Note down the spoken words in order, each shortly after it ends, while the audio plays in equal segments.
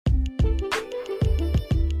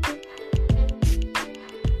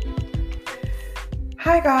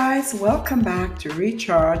Hi guys, welcome back to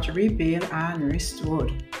Recharge, Rebuild, and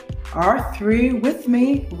Restored. R3 with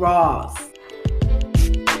me, Ross.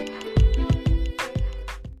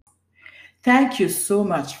 Thank you so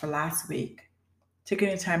much for last week, taking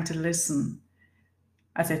the time to listen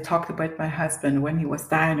as I talked about my husband when he was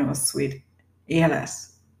diagnosed with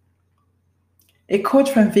ALS. A quote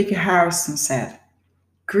from Vicky Harrison said,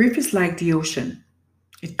 "Grief is like the ocean.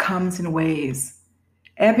 It comes in waves,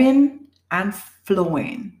 ebbing and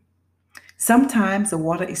flowing. Sometimes the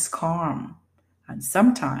water is calm, and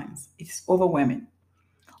sometimes it's overwhelming.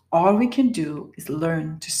 All we can do is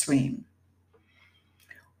learn to swim."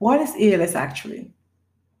 What is ALS actually?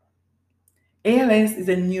 ALS is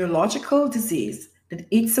a neurological disease that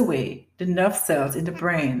eats away the nerve cells in the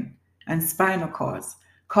brain and spinal cords,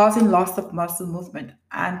 causing loss of muscle movement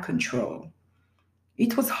and control.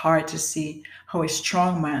 It was hard to see how a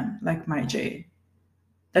strong man like my Jay,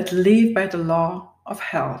 that lived by the law of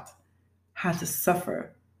health, had to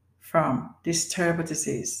suffer from this terrible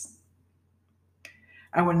disease.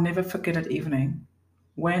 I will never forget that evening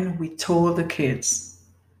when we told the kids,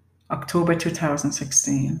 October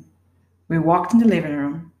 2016. We walked in the living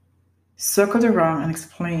room, circled around, and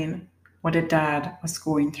explained what their dad was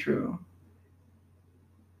going through.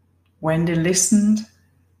 When they listened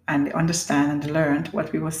and they understand and they learned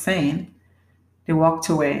what we were saying, they walked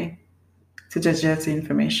away to digest the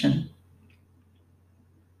information.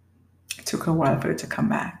 It took a while for it to come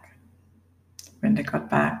back. When they got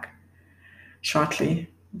back,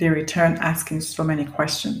 shortly, they returned asking so many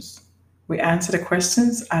questions. We answered the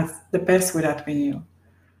questions as the best way that we knew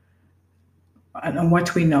and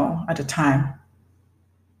what we know at the time.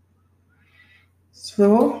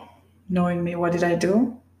 So, knowing me, what did I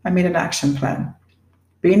do? I made an action plan.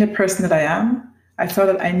 Being the person that I am, I thought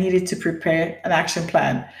that I needed to prepare an action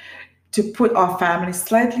plan to put our family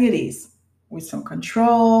slightly at ease with some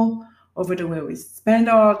control over the way we spend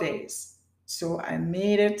our days. So I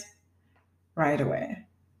made it right away.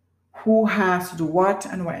 Who has to do what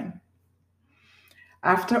and when?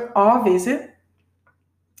 After our visit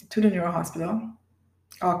to the neuro hospital,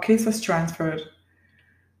 our case was transferred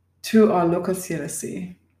to our local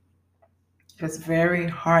CLSC. It was very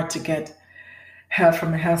hard to get help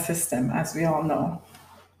from the health system, as we all know,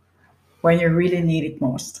 when you really need it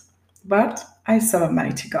most. But I serve a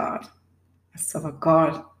mighty God. I serve a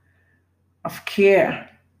God of care.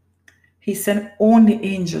 He sent only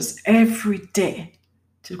angels every day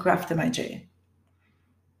to look after my Jay.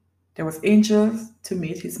 There was angels to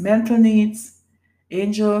meet his mental needs,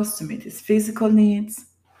 angels to meet his physical needs,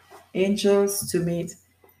 angels to meet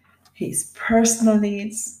his personal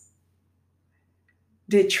needs.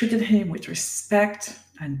 They treated him with respect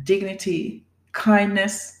and dignity,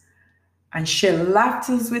 kindness, and shared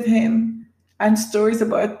laughters with him and stories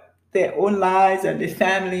about their own lives and their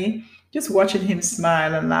family. Just watching him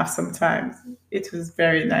smile and laugh sometimes, it was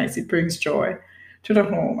very nice. It brings joy to the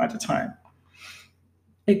home at the time.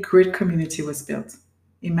 A great community was built.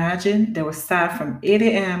 Imagine there was staff from 8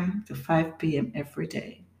 a.m. to 5 p.m. every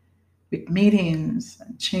day with meetings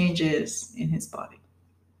and changes in his body.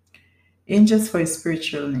 Angels for his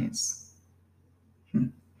spiritual needs.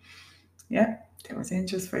 Yeah, there was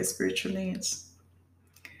angels for his spiritual needs.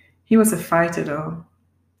 He was a fighter though.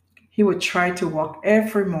 He would try to walk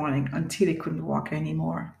every morning until he couldn't walk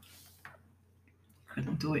anymore.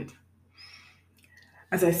 Couldn't do it.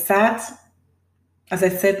 As I sat, as I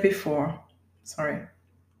said before,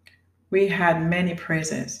 we had many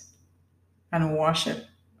praises and worship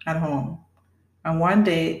at home. And one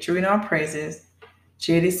day during our praises,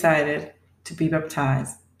 Jay decided to be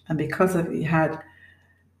baptized. And because of he had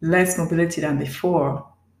less mobility than before,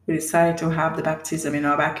 we decided to have the baptism in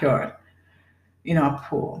our backyard, in our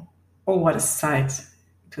pool. Oh, what a sight.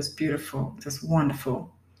 It was beautiful. It was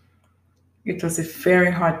wonderful. It was a very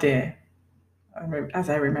hot day, as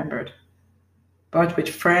I remembered. But with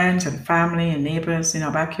friends and family and neighbors in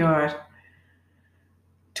our backyard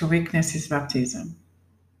to witness his baptism.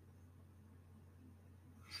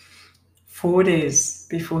 4 days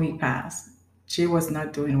before he passed, Jay was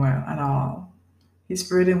not doing well at all. His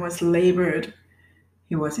breathing was labored.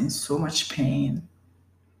 He was in so much pain.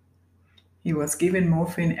 He was given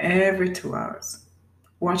morphine every 2 hours.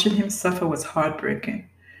 Watching him suffer was heartbreaking.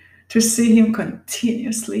 To see him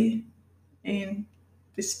continuously in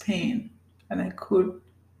this pain, and I could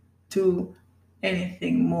do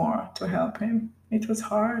anything more to help him. It was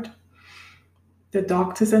hard. The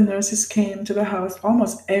doctors and nurses came to the house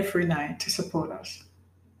almost every night to support us.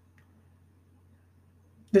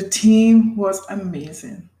 The team was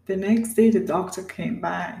amazing. The next day, the doctor came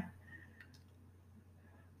by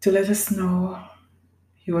to let us know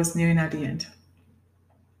he was nearing at the end.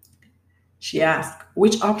 She asked,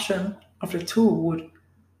 which option of the two would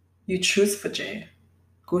you choose for Jay?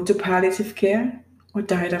 Go to palliative care or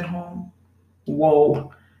die at home?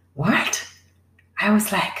 Whoa, what? I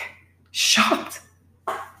was like shocked.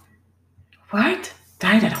 What?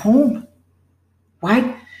 Died at home?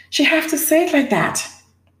 Why she have to say it like that?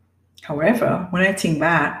 However, when I think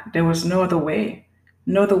back, there was no other way,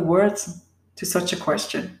 no other words to such a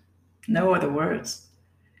question. No other words.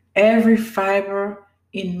 Every fiber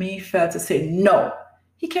in me felt to say, no,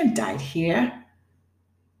 he can't die here.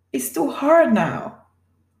 It's too hard now.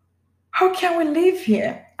 How can we live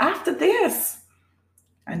here after this?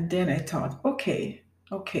 And then I thought, okay,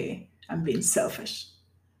 I'm being selfish.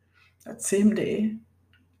 That same day,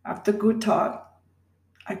 after good thought,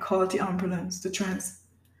 I called the ambulance to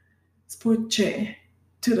transport Jay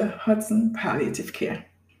to the Hudson Palliative Care.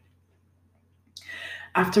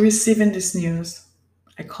 After receiving this news,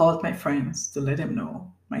 I called my friends to let them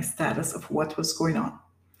know my status of what was going on.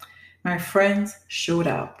 My friends showed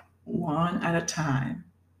up one at a time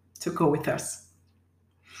to go with us.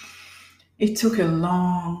 It took a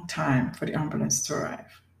long time for the ambulance to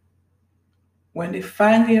arrive. When they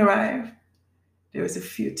finally arrived, there was a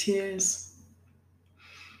few tears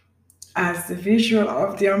as the visual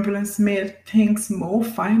of the ambulance made things more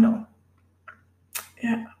final.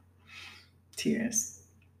 Yeah, tears.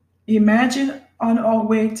 Imagine on our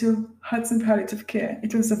way to Hudson Palliative Care.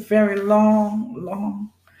 It was a very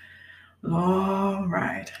long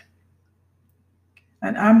ride.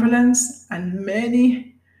 An ambulance and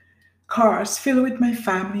many cars filled with my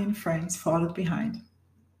family and friends followed behind.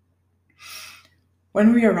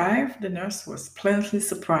 When we arrived, the nurse was pleasantly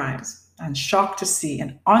surprised and shocked to see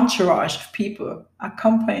an entourage of people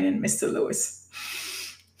accompanying Mr. Lewis.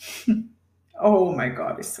 Oh my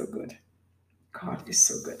God, it's so good. God is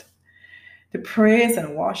so good. The praise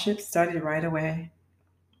and worship started right away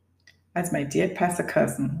as my dear pastor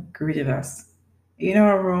cousin greeted us. In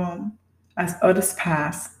our room, as others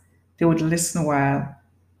passed, they would listen while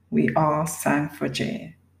we all sang for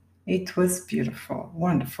Jay. It was beautiful,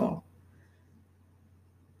 wonderful.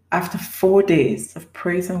 After 4 days of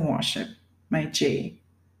praise and worship, my Jay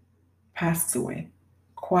passed away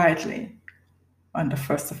quietly on the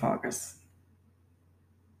 1st of August.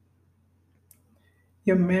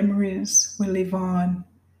 Your memories will live on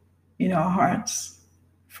in our hearts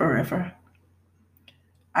forever.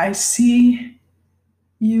 I see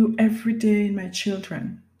you every day in my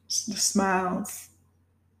children, the smiles,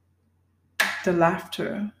 the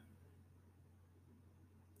laughter,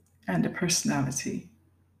 and the personality.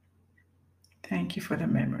 Thank you for the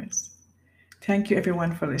memories. Thank you,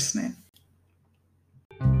 everyone, for listening.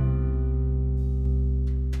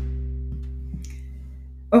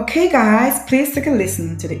 Okay, guys, please take a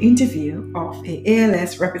listen to the interview of a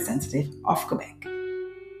ALS representative of Quebec.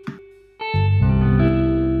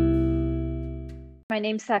 My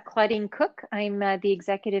name's Claudine Cook. I'm the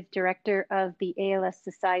Executive Director of the ALS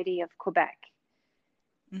Society of Quebec.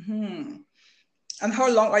 Mm-hmm. And how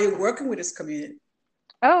long are you working with this community?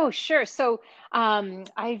 Oh, sure. So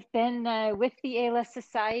I've been with the ALS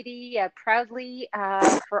Society proudly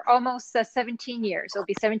for almost 17 years. It'll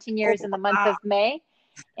be 17 years in the month of May.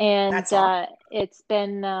 And it's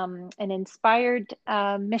been an inspired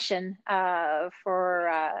mission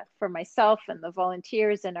for myself and the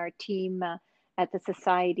volunteers and our team at the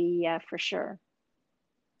Society for sure.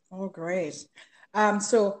 Oh, great.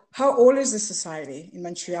 So how old is the Society in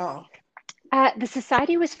Montreal? The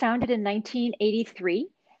Society was founded in 1983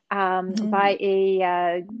 by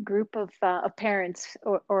a group of parents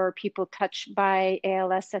or people touched by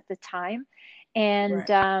ALS at the time. And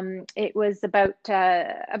it was about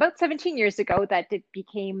 17 years ago that it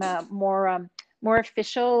became more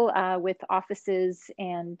official with offices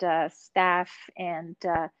and staff and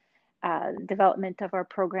development of our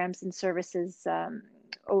programs and services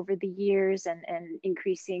over the years and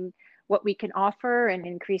increasing what we can offer and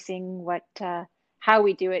increasing what how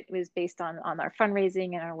we do it was based on our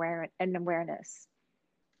fundraising and awareness.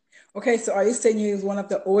 Okay, so are you saying you're one of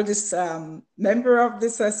the oldest member of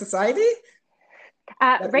this society?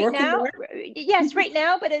 Right now, yes, right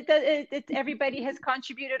now, but everybody has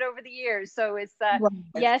contributed over the years. So it's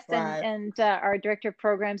yes, right. And our director of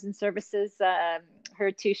programs and services,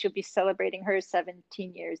 her too, she'll be celebrating her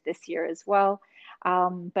 17 years this year as well.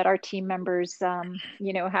 But our team members,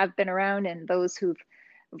 have been around, and those who've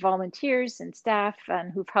volunteers and staff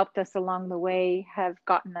and who've helped us along the way have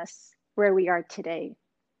gotten us where we are today.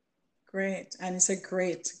 Great, and it's a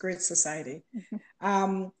great society.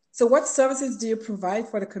 So what services do you provide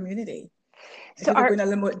for the community? So if you go in a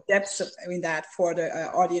little more depth in that for the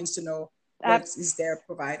audience to know what is there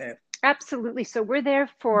provided. Absolutely. So we're there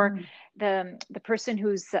for Mhm. the person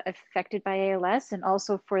who's affected by ALS, and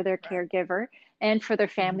also for their Right. caregiver and for their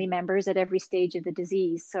family Mhm. members at every stage of the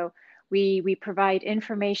disease. So we provide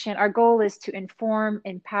information. Our goal is to inform,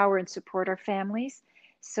 empower, and support our families.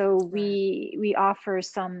 So Right. we offer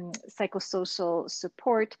some psychosocial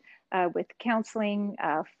support with counseling,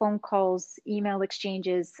 phone calls, email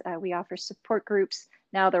exchanges. We offer support groups.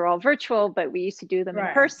 Now they're all virtual, but we used to do them in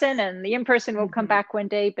Right. person, and the in-person will come Mhm. back one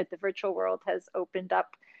day, but the virtual world has opened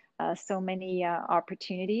up so many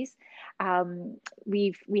opportunities.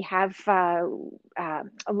 We have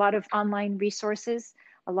a lot of online resources,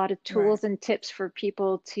 a lot of Right. tools and tips for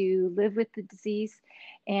people to live with the disease,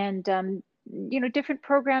 and different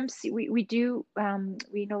programs. We do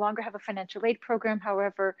we no longer have a financial aid program.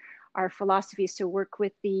 However, our philosophy is to work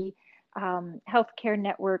with the healthcare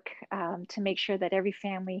network to make sure that every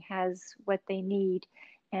family has what they need,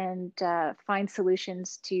 and find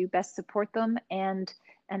solutions to best support them. And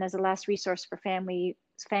as a last resource for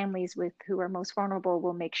families with who are most vulnerable,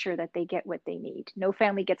 we'll make sure that they get what they need. No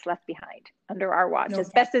family gets left behind under our watch, No as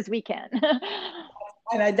best as we can.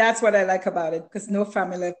 And that's what I like about it, because no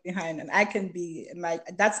family left behind. And I can be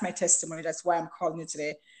that's my testimony. That's why I'm calling you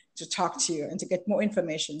today, to talk to you and to get more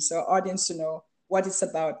information. So our audience to know what it's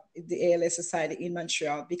about, the ALS Society in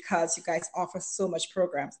Montreal, because you guys offer so much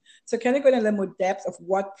programs. So can you go in a little more depth of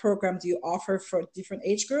what program do you offer for different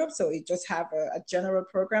age groups? So you just have a general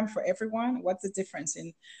program for everyone. What's the difference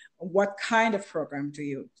in what kind of program do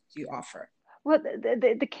you offer? Well,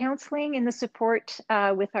 the counseling and the support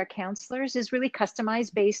with our counselors is really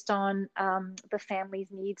customized based on the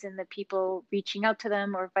family's needs and the people reaching out to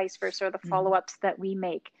them, or vice versa, or the Mm-hmm. follow-ups that we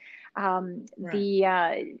make.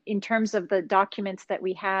 Right. In terms of the documents that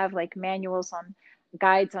we have, like manuals on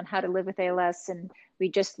guides on how to live with ALS, and we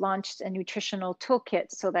just launched a nutritional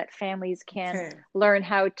toolkit so that families can Okay. learn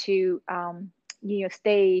how to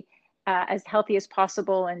stay as healthy as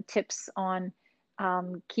possible, and tips on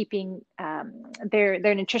keeping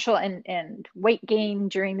their nutritional and weight gain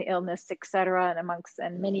during the illness, etc.,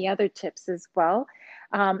 and many other tips as well.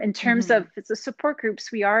 In terms Mm-hmm. of the support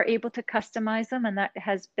groups, we are able to customize them, and that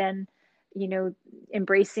has been,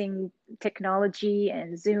 embracing technology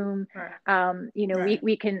and Zoom. Right. We, Right.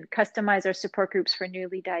 we can customize our support groups for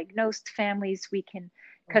newly diagnosed families. We can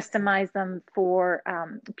Okay. customize them for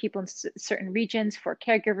people in certain regions, for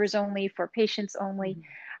caregivers only, for patients only.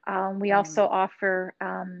 Mhm. We also offer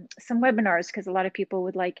some webinars, because a lot of people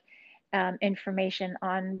would like information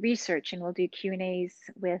on research, and we'll do Q&As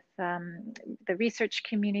with the research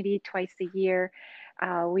community twice a year.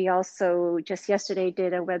 We also just yesterday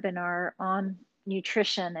did a webinar on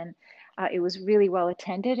nutrition, and it was really well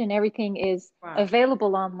attended, and everything is Wow.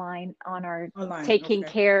 available online on our Online. Taking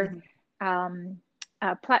Okay. Care Mhm. um,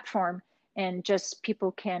 platform, and just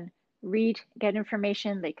people can read, get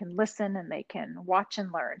information, they can listen, and they can watch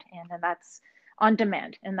and learn, and then that's on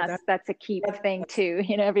demand, and That, that's a key thing that's too.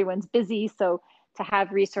 Everyone's busy, so to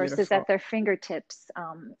have resources beautiful. at their fingertips,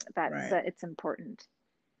 that's Right. it's important.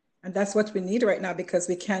 And that's what we need right now, because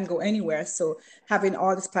we can't go anywhere. So having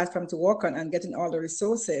all this platform to work on and getting all the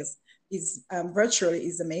resources is virtually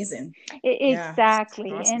is amazing. Yeah.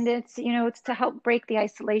 Exactly. Awesome. And it's to help break the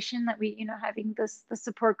isolation that we, having the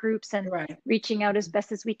support groups, and Right. reaching out as Mhm.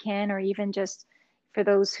 best as we can, or even just for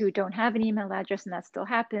those who don't have an email address, and that still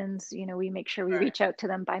happens, we make sure we Right. reach out to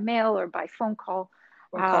them by mail or by phone call.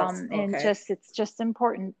 Phone calls. And Okay. it's just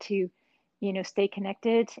important to, stay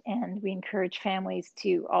connected, and we encourage families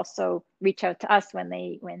to also reach out to us when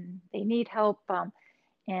they need help.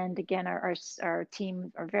 And again, our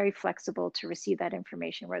team are very flexible to receive that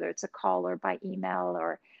information, whether it's a call or by email,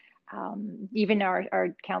 or even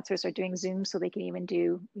our counselors are doing Zoom, so they can even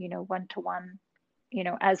do, one-to-one,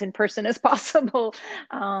 as in person as possible,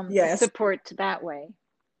 Yes. support that way.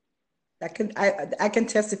 I can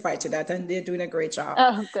testify to that, and they're doing a great job.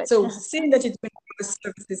 Oh, good. So, seeing that you're doing all the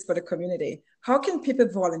services for the community, how can people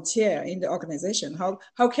volunteer in the organization?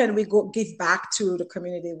 How can we go give back to the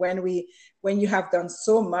community when you have done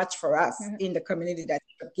so much for us in the community that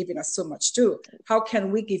you're giving us so much too? How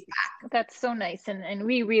can we give back? That's so nice, and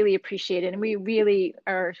we really appreciate it, and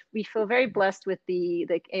we feel very blessed with the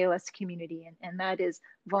ALS community, and that is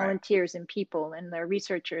Right. volunteers and people, and the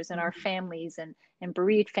researchers, and our Mhm. families, and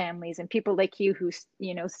bereaved families, and people like you who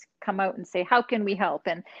come out and say, how can we help?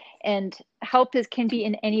 And help can be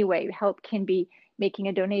in any way. Help can be making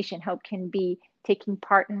a donation. Help can be taking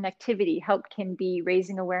part in an activity. Help can be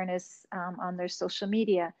raising awareness on their social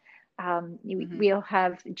media. Mhm. We'll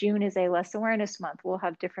have June is ALS Awareness Month. We'll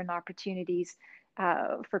have different opportunities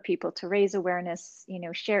for people to raise awareness,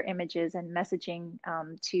 share images and messaging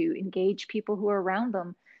to engage people who are around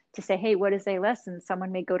them to say, hey, what is ALS? And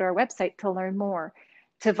someone may go to our website to learn more.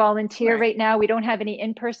 To volunteer Right. right now, we don't have any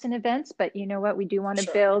in-person events, but you know what? We do want to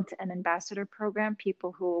Sure. build an ambassador program,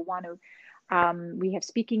 people who will want to, we have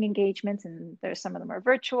speaking engagements, and there's some of them are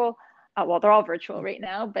virtual. Well, they're all virtual right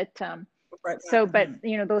now, but Right so, now. but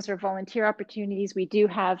you know, those are volunteer opportunities. We do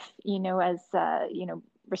have, you know, as you know,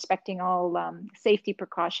 respecting all safety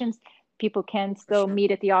precautions, people can still Sure.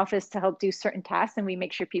 meet at the office to help do certain tasks, and we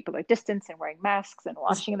make sure people are distanced and wearing masks and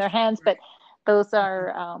washing their hands. Right. But those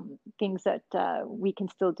are things that we can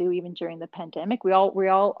still do even during the pandemic. We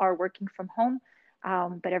all are working from home,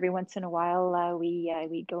 but every once in a while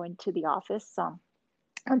we go into the office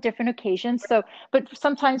on different occasions. So, but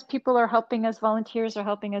sometimes people are helping us, volunteers are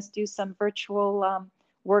helping us do some virtual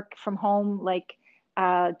work from home, like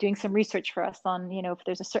doing some research for us on, you know, if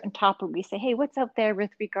there's a certain topic, we say, hey, what's out there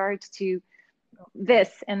with regards to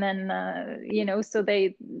this? And then, you know, so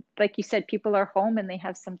they, like you said, people are home and they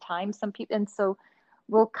have some time, some people, and so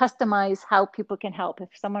we'll customize how people can help. If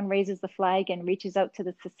someone raises the flag and reaches out to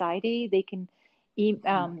the society, they can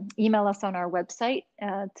email us on our website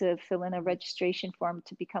to fill in a registration form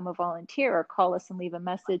to become a volunteer, or call us and leave a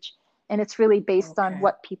message. And it's really based on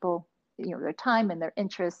what people, you know, their time and their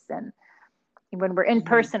interests. And when we're in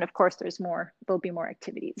person, of course, there'll be more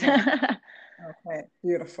activities. Okay,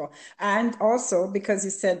 beautiful. And also, because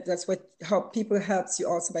you said that's what help people helps you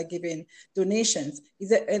also by giving donations. Is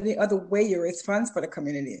there any other way you raise funds for the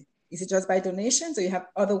community? Is it just by donations, or you have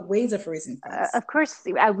other ways of raising funds? Of course,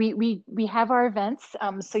 we have our events.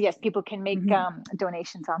 So yes, people can make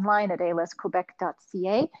donations online at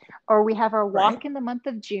alsquebec.ca, or we have our walk in the month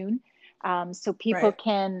of June. So people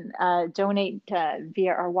can donate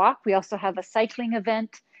via our walk. We also have a cycling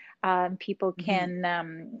event. People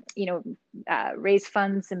can, you know, raise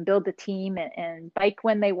funds and build a team and bike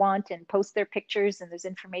when they want and post their pictures. And there's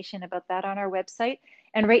information about that on our website.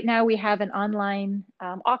 And right now we have an online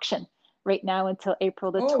auction right now until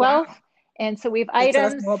April the 12th. Wow. And so we have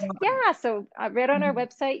items. Yeah, so right on our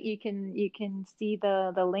website, you can see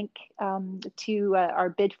the link to our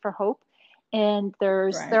Bid for Hope. And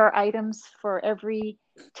there are items for every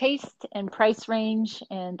taste and price range,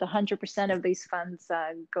 and 100% of these funds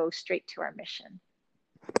go straight to our mission.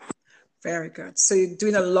 Very good. So you're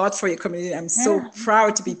doing a lot for your community. I'm so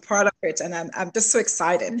proud to be part of it. And I'm just so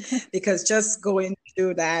excited because just going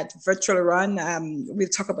through that virtual run, we'll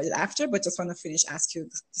talk about it after, but just want to finish ask you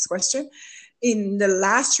this question. In the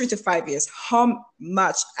last 3 to 5 years, how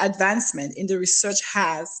much advancement in the research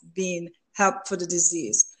has been helped for the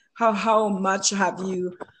disease? How much have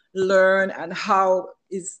you learned, and how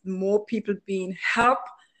is more people being helped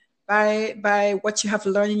by what you have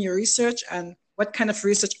learned in your research, and what kind of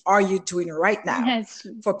research are you doing right now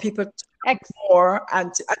for people to more,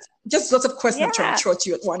 and just lots of questions I'm trying to throw to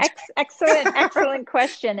you at once. Excellent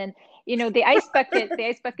question. And you know, the ice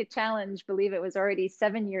bucket challenge, believe it was already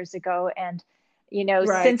 7 years ago, and you know,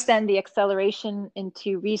 since then the acceleration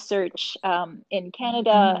into research in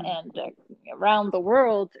Canada and around the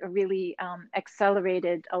world really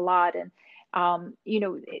accelerated a lot. And you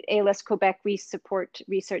know, ALS Quebec, we support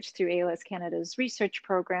research through ALS Canada's research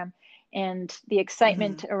program. And the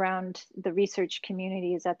excitement around the research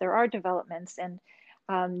community is that there are developments.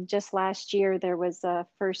 And just last year, there was a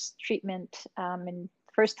first treatment, and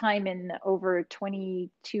first time in over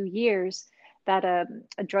 22 years that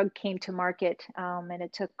a drug came to market, and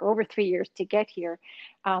it took over 3 years to get here.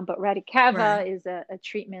 But Radicava is a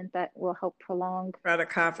treatment that will help prolong.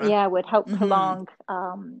 Radicava. Yeah, would help prolong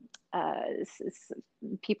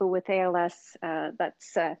people with ALS.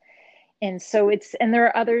 And so and there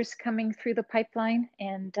are others coming through the pipeline.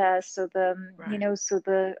 And so you know, so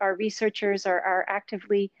our researchers are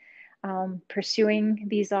actively pursuing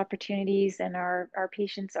these opportunities, and our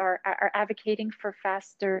patients are advocating for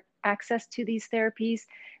faster access to these therapies.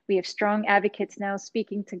 We have strong advocates now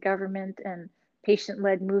speaking to government and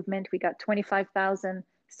patient-led movement. We got 25,000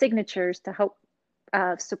 signatures to help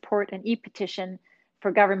support an e-petition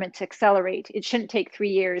for government to accelerate. It shouldn't take 3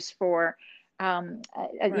 years for you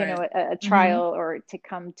know, a trial or to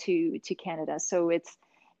come to Canada. So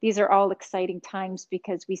these are all exciting times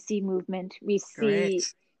because we see movement, we see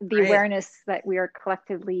the awareness that we are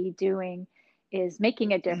collectively doing is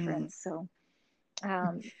making a difference. So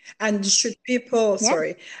and should people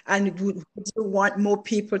and would you want more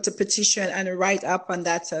people to petition and write up on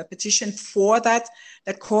that petition for that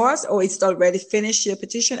cause, or it's already finished, your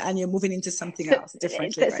petition, and you're moving into something else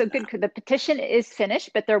differently? The petition is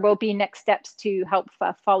finished, but there will be next steps to help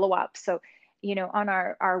follow up. So you know, on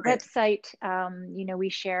our website, you know, we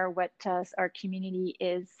share what our community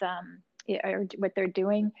is or what they're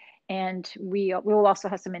doing. And we will also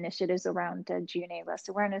have some initiatives around June ALS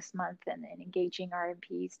Awareness Month and engaging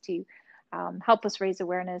RMPs to help us raise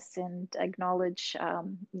awareness and acknowledge,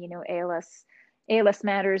 ALS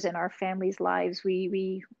matters in our families' lives.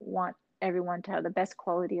 We want everyone to have the best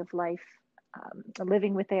quality of life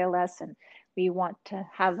living with ALS, and we want to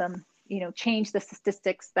have them, change the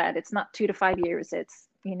statistics that it's not 2 to 5 years. It's,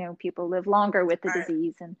 people live longer with the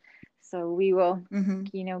disease. And so we will,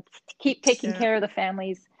 keep taking care of the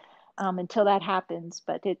families until that happens.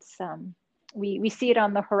 But it's, we see it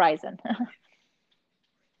on the horizon.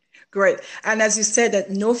 Great. And as you said,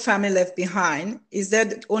 that no family left behind, is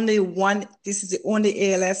there only one, this is the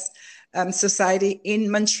only ALS society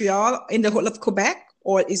in Montreal, in the whole of Quebec,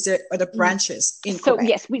 or is there other branches in Quebec?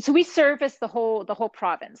 Yes, we service the whole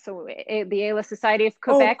province. So the ALS Society of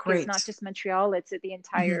Quebec is not just Montreal, it's the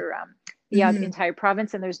entire entire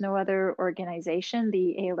province, and there's no other organization.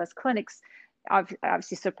 The ALS clinics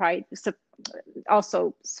obviously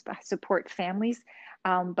also support families.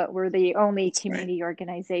 But we're the only community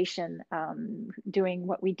organization doing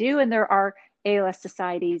what we do. And there are ALS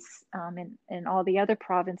societies in all the other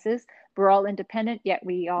provinces. We're all independent, yet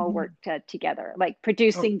we all work together, like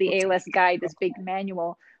producing the ALS guide, this big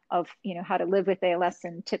manual of, how to live with ALS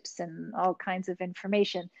and tips and all kinds of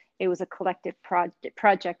information. It was a collective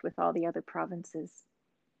project with all the other provinces.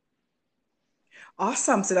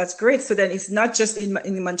 Awesome. So that's great. So then it's not just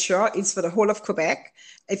in Montreal, it's for the whole of Quebec,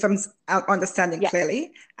 if I'm understanding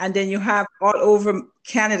clearly. And then you have all over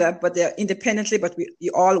Canada, but they're independently, but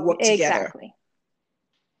you all work together. Exactly.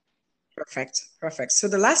 Perfect. So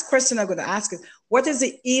the last question I'm going to ask is, what is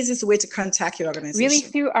the easiest way to contact your organization? Really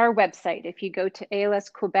through our website. If you go to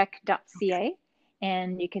alsquebec.ca,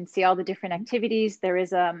 and you can see all the different activities, there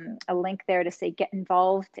is a link there to say get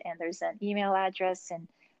involved, and there's an email address, and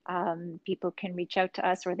people can reach out to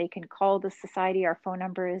us, or they can call the society. Our phone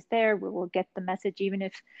number is there. We will get the message. Even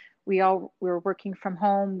if we're working from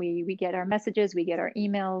home, we get our messages, we get our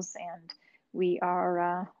emails, and we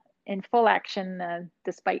are in full action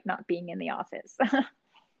despite not being in the office.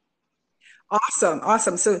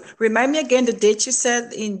 Awesome. So remind me again the date you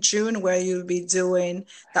said in June where you'll be doing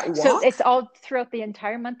that walk. So it's all throughout the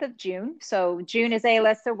entire month of June. So June is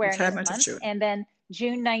ALS Awareness Month, and then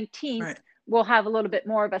June 19th, we'll have a little bit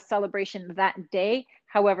more of a celebration that day.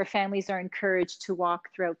 However, families are encouraged to walk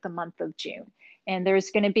throughout the month of June. And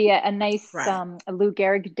there's going to be a nice Lou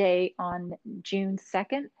Gehrig Day on June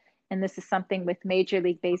 2nd. And this is something with Major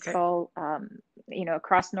League Baseball,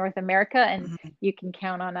 across North America. And you can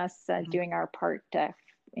count on us doing our part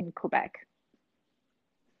in Quebec.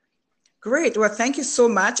 Great. Well, thank you so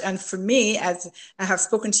much. And for me, as I have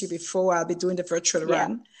spoken to you before, I'll be doing the virtual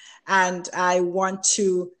run. And I want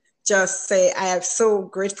to just say I am so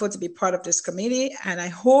grateful to be part of this committee. And I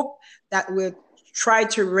hope that we'll try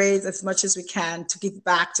to raise as much as we can to give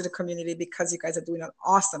back to the community, because you guys are doing an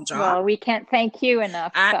awesome job. Well, we can't thank you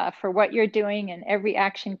enough for what you're doing, and every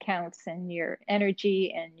action counts, and your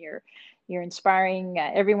energy, and you're inspiring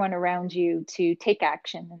everyone around you to take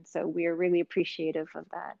action. And so we are really appreciative of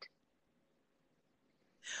that.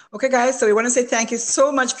 Okay, guys, so we want to say thank you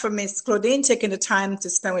so much for Ms. Claudine taking the time to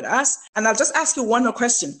spend with us. And I'll just ask you one more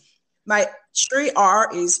question. My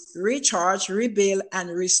 3R is recharge, rebuild, and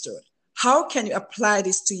restore. How can you apply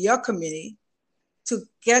this to your community to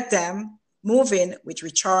get them moving with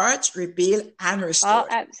recharge, rebuild, and restore? Well,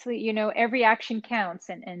 absolutely. Every action counts,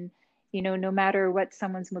 and no matter what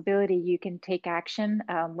someone's mobility, you can take action,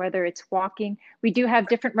 whether it's walking. We do have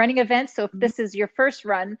different running events. So if this is your first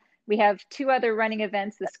run, we have 2 other running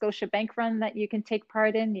events, the Scotiabank run that you can take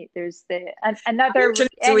part in. There's another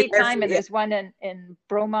anytime, and there's one in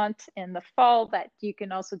Bromont in the fall that you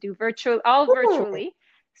can also do virtually.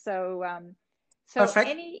 So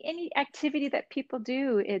any activity that people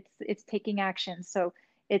do, it's taking action. So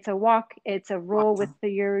it's a walk, it's a roll with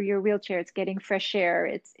your wheelchair, it's getting fresh air,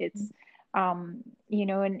 it's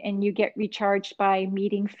and you get recharged by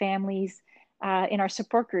meeting families in our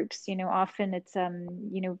support groups. Often it's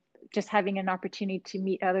just having an opportunity to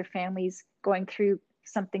meet other families going through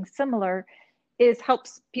something similar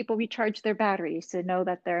helps people recharge their batteries, to know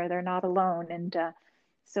that they're not alone. And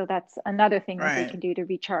so that's another thing that they can do to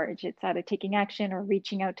recharge. It's either taking action or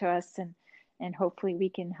reaching out to us, and hopefully we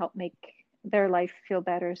can help make their life feel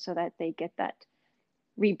better so that they get that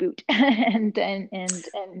reboot.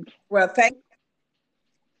 and well,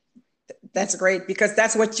 that's great, because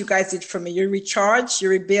that's what you guys did for me. You recharge, you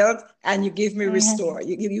rebuild, and you give me restore.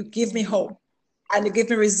 You give me hope. and it gave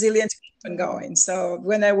me resilience to keep on going. So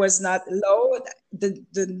when I was not low,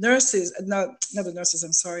 the nurses, not the nurses,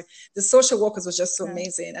 I'm sorry, the social workers was just so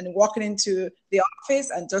amazing. And walking into the office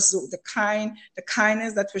and just the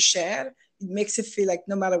kindness that was shared, it makes you feel like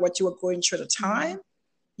no matter what you were going through at the time,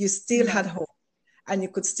 you still had hope and you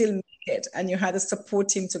could still make it. And you had a support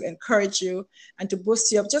team to encourage you and to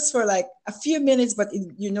boost you up just for like a few minutes, but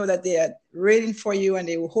you know that they are rooting for you and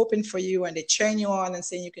they were hoping for you and they train you on and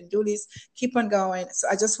saying you can do this, keep on going. So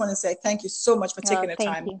I just want to say thank you so much for taking the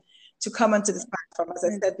time to come onto this platform, as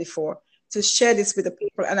I said before, to share this with the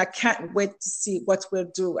people. And I can't wait to see what we'll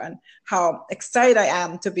do and how excited I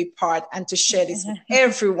am to be part and to share this with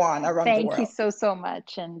everyone around the world. Thank you so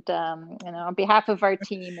much. And, on behalf of our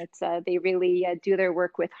team, they really do their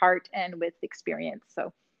work with heart and with experience.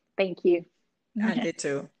 So thank you. And they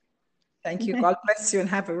too. Thank you. God bless you and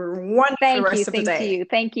have a wonderful rest of the day.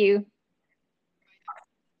 Thank you.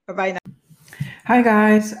 Bye-bye now. Hi,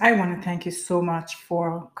 guys. I want to thank you so much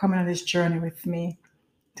for coming on this journey with me.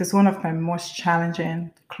 It was one of my most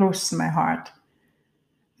challenging, close to my heart,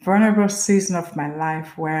 vulnerable season of my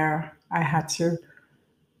life where I had to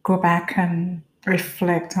go back and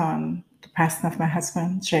reflect on the passing of my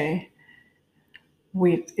husband, Jay,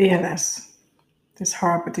 with ALS, this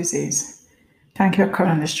horrible disease. Thank you for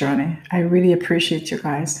coming on this journey. I really appreciate you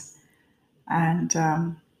guys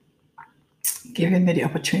and giving me the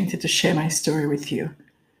opportunity to share my story with you.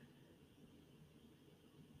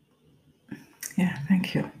 Yeah,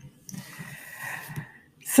 thank you.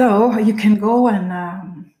 So you can go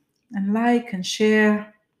and like and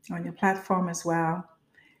share on your platform as well.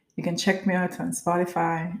 You can check me out on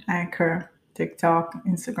Spotify, Anchor, TikTok,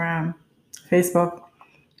 Instagram, Facebook,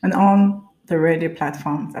 and on the radio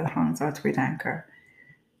platforms that hangs out with Anchor.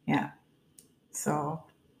 Yeah. So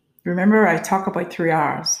remember, I talk about 3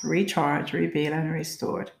 R's: recharge, rebuild, and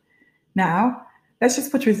restored. Now, let's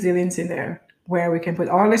just put resilience in there, where we can put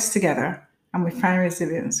all this together and we find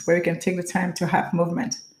resilience, where we can take the time to have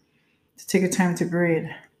movement, to take the time to breathe,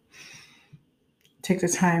 take the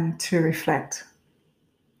time to reflect,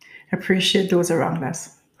 appreciate those around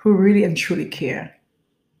us who really and truly care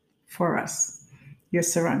for us, your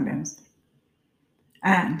surroundings,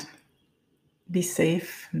 and be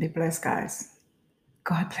safe and be blessed, guys.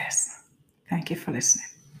 God bless. Thank you for listening.